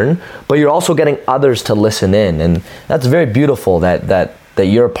learn, but you're also getting others to listen in. And that's very beautiful that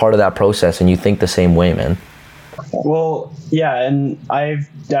you're a part of that process and you think the same way, man. Well, yeah, and I've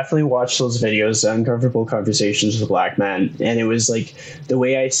definitely watched those videos, Uncomfortable Conversations with a Black Man, and it was like, the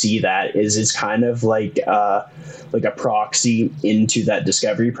way I see that is it's kind of like a proxy into that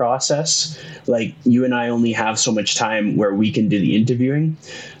discovery process. Like, you and I only have so much time where we can do the interviewing.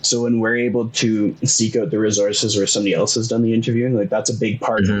 So when we're able to seek out the resources where somebody else has done the interviewing, like, that's a big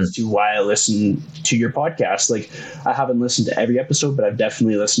part as to why I listen to your podcast. Like, I haven't listened to every episode, but I've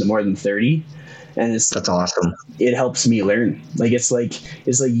definitely listened to more than 30. And that's awesome. It helps me learn. It's like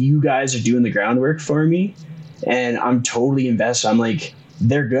you guys are doing the groundwork for me, and I'm totally invested. I'm like,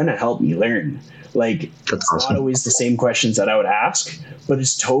 they're gonna help me learn. Like, it's awesome. Not always the same questions that I would ask, but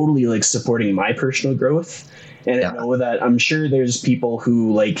it's totally like supporting my personal growth. And I know that I'm sure there's people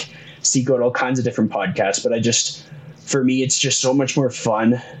who like seek out all kinds of different podcasts, but for me, it's just so much more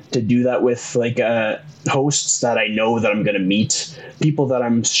fun to do that with like hosts that I know that I'm going to meet, people that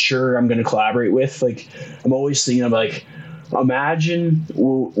I'm sure I'm going to collaborate with. Like, I'm always thinking of like, imagine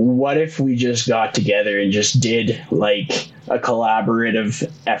what if we just got together and just did like a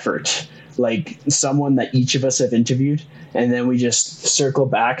collaborative effort, like someone that each of us have interviewed, and then we just circle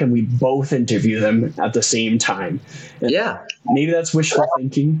back and we both interview them at the same time. And Yeah. maybe that's wishful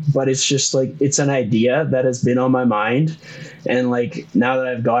thinking, but it's just like, it's an idea that has been on my mind, and like now that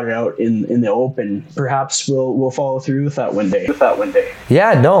I've got it out in the open, perhaps we'll follow through with that one day.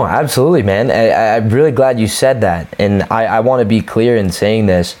 Yeah, no, absolutely, man. I'm really glad you said that, and I want to be clear in saying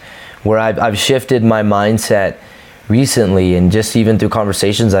this, where I've shifted my mindset recently, and just even through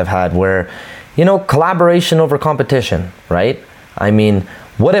conversations I've had, where, you know, collaboration over competition, right? I mean,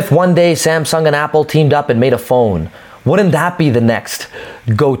 what if one day Samsung and Apple teamed up and made a phone? Wouldn't that be the next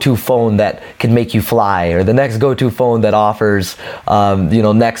go-to phone that can make you fly, or the next go-to phone that offers,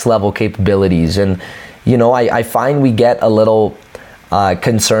 next level capabilities? And, you know, I find we get a little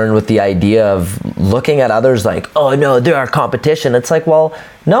concerned with the idea of looking at others like, oh no, they're our competition. It's like, well,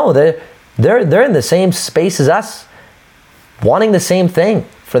 no, they're in the same space as us, wanting the same thing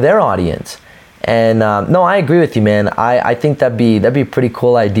for their audience. And no, I agree with you, man. I think that'd be a pretty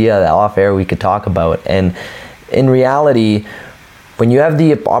cool idea that off air we could talk about. And in reality, when you have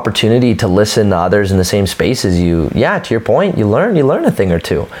the opportunity to listen to others in the same space as you, yeah, to your point, you learn a thing or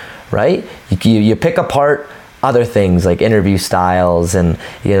two, right? You pick apart other things like interview styles, and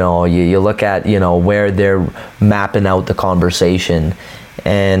you look at where they're mapping out the conversation,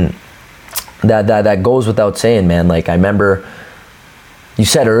 and that goes without saying, man. Like, I remember you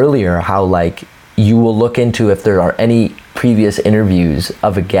said earlier how, like, you will look into if there are any previous interviews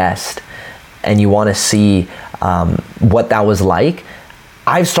of a guest and you want to see what that was like.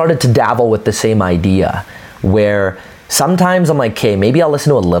 I've started to dabble with the same idea, where sometimes I'm like, okay, maybe I'll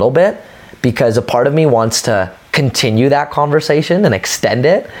listen to a little bit, because a part of me wants to continue that conversation and extend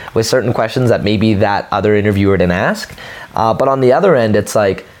it with certain questions that maybe that other interviewer didn't ask. But on the other end, it's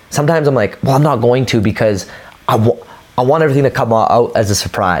like, sometimes I'm like, well, I'm not going to, because I want everything to come out as a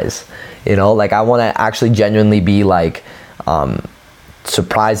surprise. Like, I want to actually genuinely be like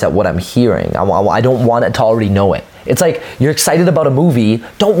surprised at what I'm hearing. I don't want it to already know it. It's like, you're excited about a movie,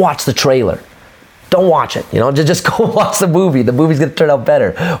 don't watch the trailer. Don't watch it, just go watch the movie. The movie's gonna turn out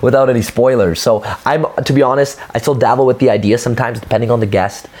better without any spoilers. So to be honest, I still dabble with the idea sometimes, depending on the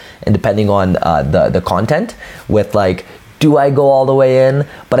guest and depending on the content, with like, do I go all the way in?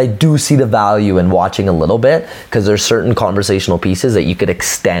 But I do see the value in watching a little bit, because there's certain conversational pieces that you could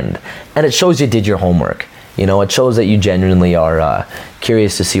extend, and it shows you did your homework. It shows that you genuinely are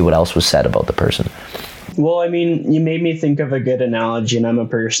curious to see what else was said about the person. Well, I mean, you made me think of a good analogy, and I'm a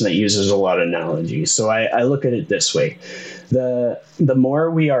person that uses a lot of analogies. So I look at it this way. The more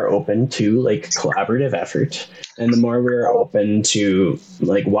we are open to like collaborative effort, and the more we're open to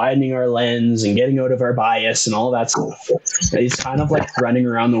like widening our lens and getting out of our bias and all that stuff, it's kind of like running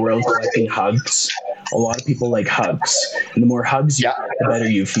around the world collecting hugs. A lot of people like hugs, and the more hugs you get, the better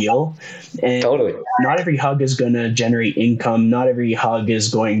you feel. And Totally. Not every hug is going to generate income. Not every hug is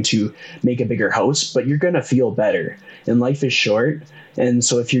going to make a bigger house, but you're going to feel better. And life is short. And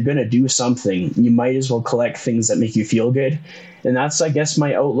so if you're going to do something, you might as well collect things that make you feel good. And that's, I guess,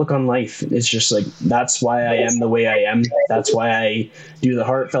 my outlook on life. It's just like, that's why I am the way I am. That's why I do the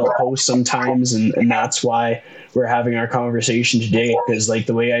heartfelt post sometimes. And that's why we're having our conversation today. Because like,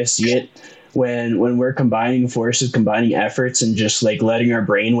 the way I see it, when we're combining forces, combining efforts, and just like letting our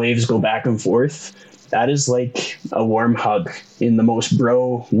brain waves go back and forth, that is like a warm hug in the most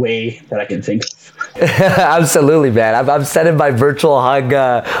bro way that I can think of. Absolutely, man. I'm sending my virtual hug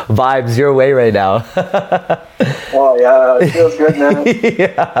vibes your way right now. Oh yeah, it feels good, man.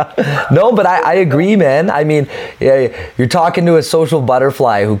 Yeah. No, but I agree, man. I mean, yeah, you're talking to a social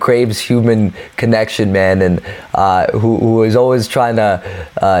butterfly who craves human connection, man, and who is always trying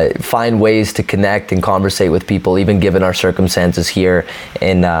to find ways to connect and conversate with people, even given our circumstances here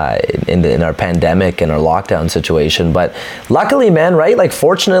in our pandemic and our lockdown situation. But luckily, man, right? Like,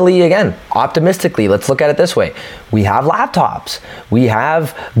 fortunately, again, optimistically, let's look at it this way. We have laptops, we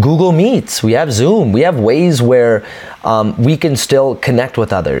have Google Meets, we have Zoom, we have ways where we can still connect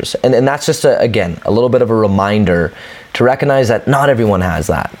with others. And that's just, again, a little bit of a reminder to recognize that not everyone has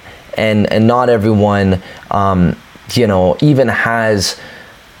that. And not everyone, even has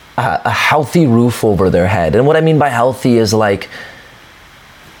a healthy roof over their head. And what I mean by healthy is like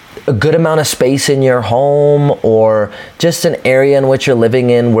a good amount of space in your home, or just an area in which you're living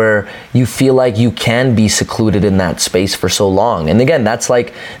in where you feel like you can be secluded in that space for so long. And again, that's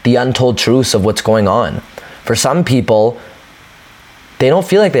like the untold truths of what's going on. For some people, they don't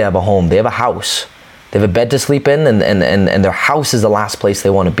feel like they have a home. They have a house. They have a bed to sleep in, and their house is the last place they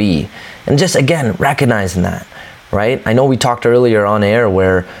want to be. And just, again, recognizing that, right? I know we talked earlier on air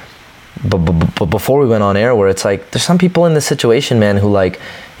where but before we went on air, where it's like, there's some people in this situation, man, who like,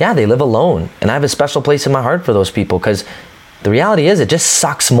 yeah, they live alone. And I have a special place in my heart for those people, because the reality is it just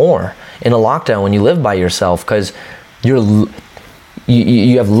sucks more in a lockdown when you live by yourself, because you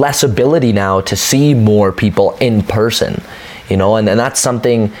have less ability now to see more people in person, you know, and that's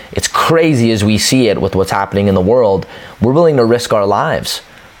something, it's crazy as we see it with what's happening in the world. We're willing to risk our lives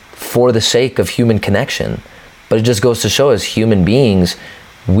for the sake of human connection. But it just goes to show, as human beings,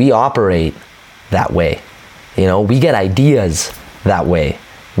 we operate that way. You know, we get ideas that way.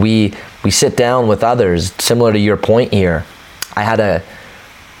 We sit down with others, similar to your point here. I had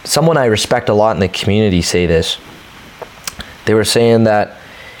someone I respect a lot in the community say this. They were saying that,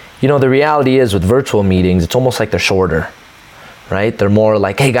 you know, the reality is with virtual meetings, it's almost like they're shorter, right? They're more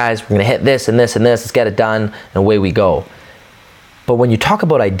like, hey guys, we're gonna hit this and this and this, let's get it done, and away we go. But when you talk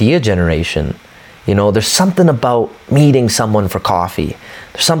about idea generation, you know, there's something about meeting someone for coffee.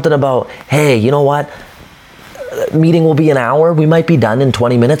 There's something about, hey, you know what? Meeting will be an hour. We might be done in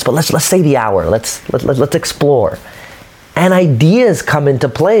 20 minutes, but let's say the hour. Let's explore. And ideas come into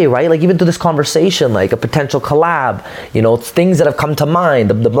play, right? Like even through this conversation, like a potential collab, you know, things that have come to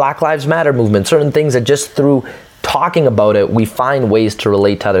mind, the Black Lives Matter movement, certain things that just through talking about it, we find ways to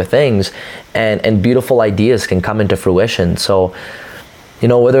relate to other things, and beautiful ideas can come into fruition. So, you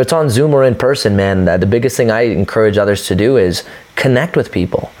know, whether it's on Zoom or in person, man, the biggest thing I encourage others to do is connect with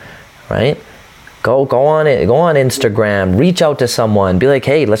people, right? Go on Instagram, reach out to someone, be like,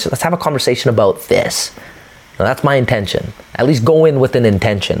 hey, let's have a conversation about this. Now, that's my intention. At least go in with an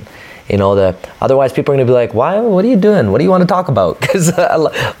intention. You know, otherwise people are going to be like, why? What are you doing? What do you want to talk about? Because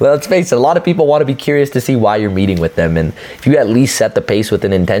let's face it, a lot of people want to be curious to see why you're meeting with them. And if you at least set the pace with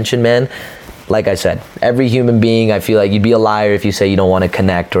an intention, man, like I said, every human being, I feel like you'd be a liar if you say you don't want to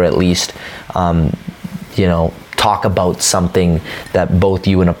connect, or at least, you know, talk about something that both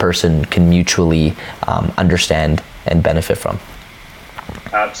you and a person can mutually understand and benefit from.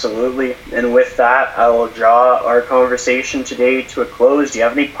 Absolutely. And with that, I will draw our conversation today to a close. Do you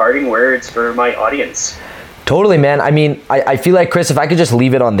have any parting words for my audience? Totally, man. I mean, I feel like, Chris, if I could just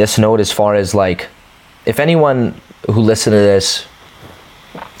leave it on this note, as far as like, if anyone who listened to this,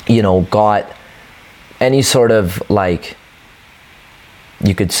 you know, got any sort of like,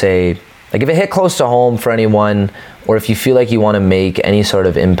 you could say, like if it hit close to home for anyone, or if you feel like you want to make any sort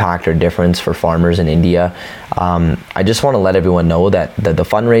of impact or difference for farmers in India, I just want to let everyone know that the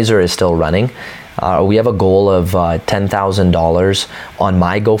fundraiser is still running. We have a goal of $10,000 on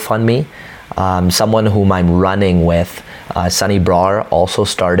my GoFundMe. Someone whom I'm running with, Sunny Brar, also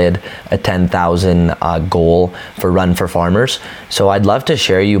started a 10,000 goal for Run for Farmers. So I'd love to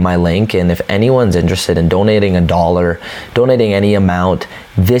share you my link, and if anyone's interested in donating $1, donating any amount,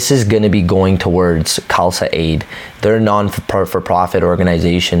 this is going to be going towards Khalsa Aid. They're a non-for-profit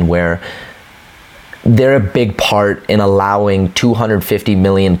organization where they're a big part in allowing 250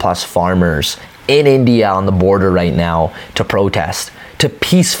 million plus farmers in India on the border right now to protest, to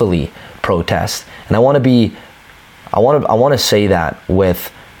peacefully protest. And I want to say that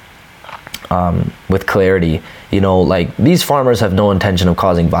with clarity. You know, like, these farmers have no intention of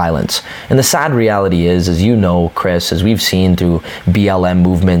causing violence. And the sad reality is, as you know, Chris, as we've seen through BLM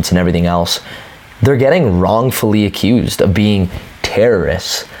movements and everything else, they're getting wrongfully accused of being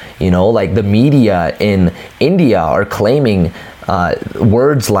terrorists. You know, like the media in India are claiming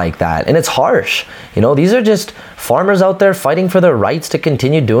words like that, and it's harsh. You know, these are just farmers out there fighting for their rights to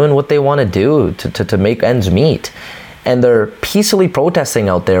continue doing what they want to do to make ends meet, and they're peacefully protesting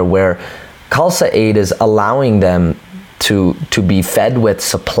out there, where Khalsa Aid is allowing them to be fed with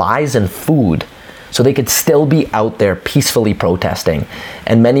supplies and food, so they could still be out there peacefully protesting.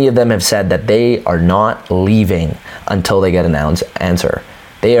 And many of them have said that they are not leaving until they get an answer.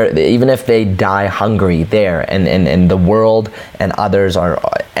 They are, even if they die hungry there, and the world and others are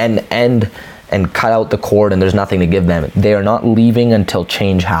and cut out the cord and there's nothing to give them, they are not leaving until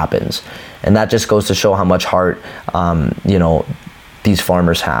change happens. And that just goes to show how much heart, you know, these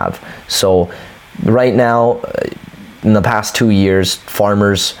farmers have. So right now, in the past 2 years,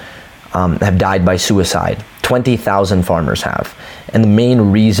 farmers have died by suicide. 20,000 farmers have. And the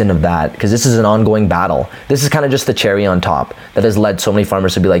main reason of that, because this is an ongoing battle, this is kind of just the cherry on top that has led so many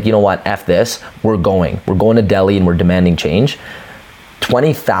farmers to be like, you know what, F this, we're going to Delhi and we're demanding change.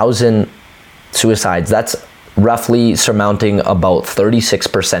 20,000 suicides, that's roughly surmounting about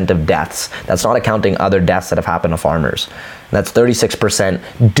 36% of deaths. That's not accounting other deaths that have happened to farmers. That's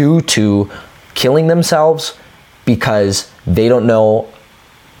 36% due to killing themselves because they don't know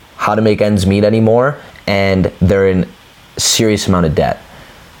how to make ends meet anymore, and they're in serious amount of debt.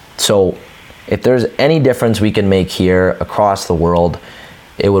 So if there's any difference we can make here across the world,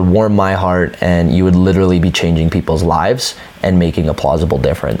 it would warm my heart, and you would literally be changing people's lives and making a plausible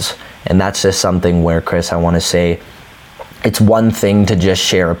difference. And that's just something where, Chris, I want to say, it's one thing to just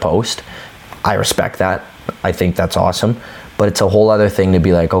share a post. I respect that. I think that's awesome. But it's a whole other thing to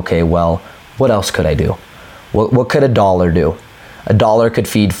be like, okay, well, what else could I do? What could $1 do? $1 could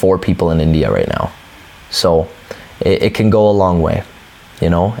feed 4 people in India right now. So it can go a long way, you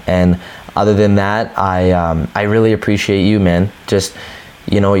know? And other than that, I really appreciate you, man. Just,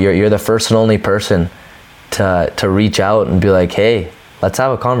 you know, you're the first and only person to reach out and be like, hey, let's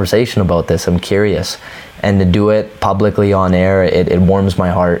have a conversation about this. I'm curious. And to do it publicly on air, it warms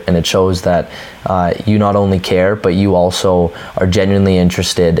my heart, and it shows that you not only care, but you also are genuinely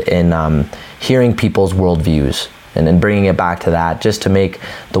interested in hearing people's worldviews and bringing it back to that, just to make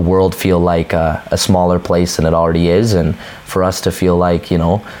the world feel like a smaller place than it already is, and for us to feel like, you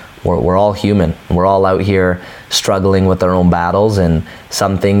know, we're all human. We're all out here struggling with our own battles, and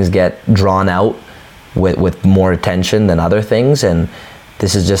some things get drawn out with more attention than other things, and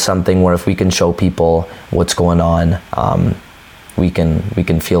this is just something where if we can show people what's going on, we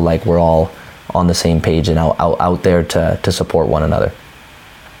can feel like we're all on the same page and out there to support one another.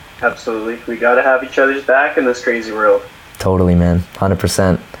 Absolutely. We got to have each other's back in this crazy world. Totally, man.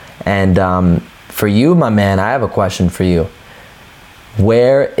 100%. And for you, my man, I have a question for you.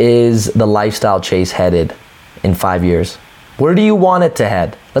 Where is the lifestyle chase headed in 5 years? Where do you want it to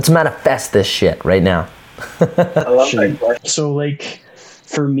head? Let's manifest this shit right now. I love that question. So, like,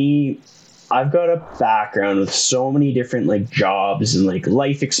 for me, I've got a background with so many different like jobs and like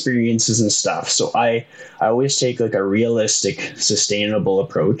life experiences and stuff. So I always take like a realistic, sustainable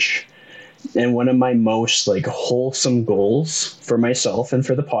approach. And one of my most like wholesome goals for myself and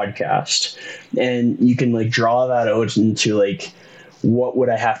for the podcast, and you can like draw that out into like, what would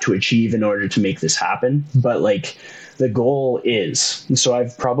I have to achieve in order to make this happen? But like, the goal is, so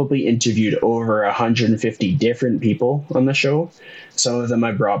I've probably interviewed over 150 different people on the show. Some of them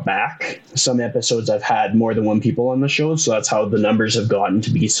I brought back. Some episodes I've had more than one people on the show. So that's how the numbers have gotten to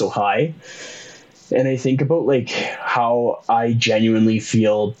be so high. And I think about like how I genuinely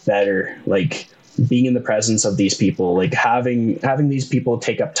feel better, like being in the presence of these people, like having these people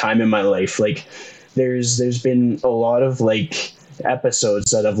take up time in my life. Like there's been a lot of like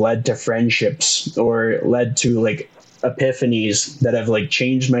episodes that have led to friendships or led to like epiphanies that have like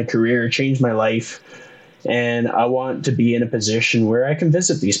changed my career, changed my life. And I want to be in a position where I can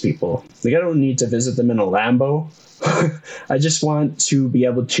visit these people. Like I don't need to visit them in a Lambo. I just want to be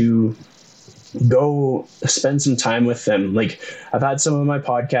able to go spend some time with them. Like I've had some of my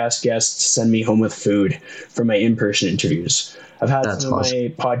podcast guests send me home with food for my in-person interviews. I've had some of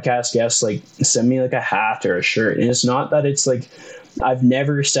my podcast guests like send me like a hat or a shirt. And it's not that it's like, I've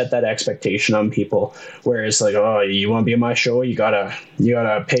never set that expectation on people where it's like, oh, you want to be on my show? You gotta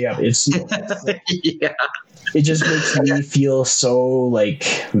pay up. It's yeah. It just makes me feel so like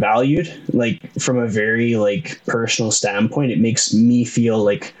valued, like from a very like personal standpoint. It makes me feel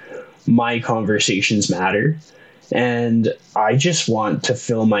like my conversations matter. And I just want to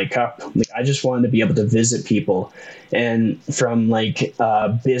fill my cup. Like I just want to be able to visit people. And from like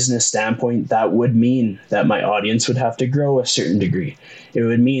a business standpoint, that would mean that my audience would have to grow a certain degree. It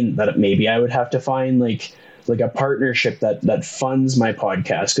would mean that maybe I would have to find like a partnership that funds my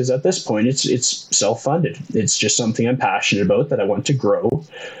podcast. Because at this point, it's self-funded. It's just something I'm passionate about that I want to grow.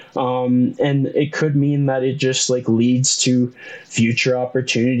 And it could mean that it just like leads to future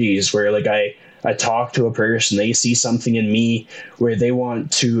opportunities where like I talk to a person, they see something in me where they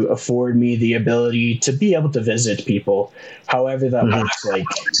want to afford me the ability to be able to visit people, however that looks like.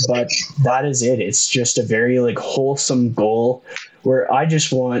 But that is it. It's just a very like wholesome goal where I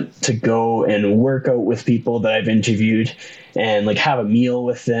just want to go and work out with people that I've interviewed and like have a meal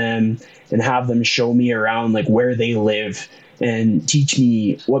with them and have them show me around like where they live and teach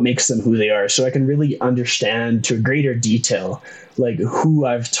me what makes them who they are, so I can really understand to a greater detail like who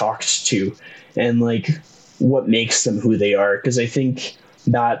I've talked to and like what makes them who they are, because I think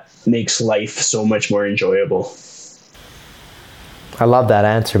that makes life so much more enjoyable. I love that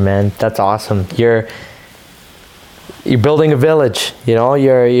answer, man. That's awesome. You're building a village, you know,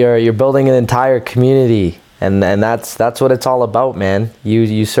 you're building an entire community, and that's what it's all about, man.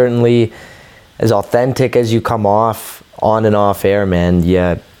 You certainly, as authentic as you come off on and off air, man,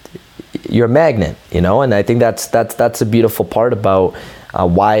 you're a magnet, you know, and I think that's a beautiful part about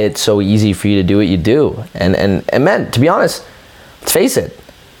why it's so easy for you to do what you do. And man, to be honest, let's face it,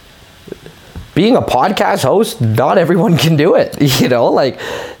 being a podcast host, not everyone can do it, you know, like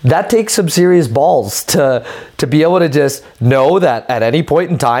that takes some serious balls to be able to just know that at any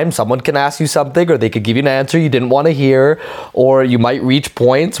point in time someone can ask you something, or they could give you an answer you didn't want to hear, or you might reach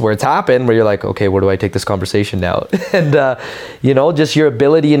points where it's happened where you're like, okay, where do I take this conversation now? And just your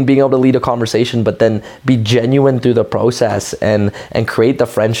ability in being able to lead a conversation, but then be genuine through the process and create the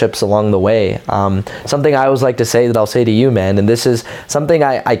friendships along the way. Something I always like to say that I'll say to you, man, and this is something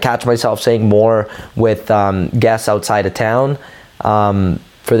I catch myself saying more with guests outside of town,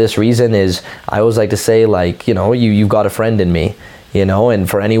 for this reason, is I always like to say, like, you've got a friend in me, and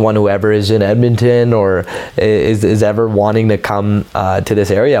for anyone who ever is in Edmonton or is ever wanting to come to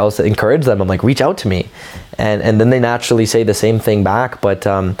this area, I also encourage them. I'm like, reach out to me. And then they naturally say the same thing back. But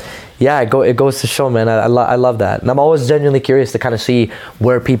it goes to show, man, I love that. And I'm always genuinely curious to kind of see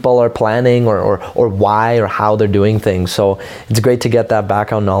where people are planning or why or how they're doing things. So it's great to get that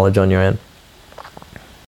background knowledge on your end.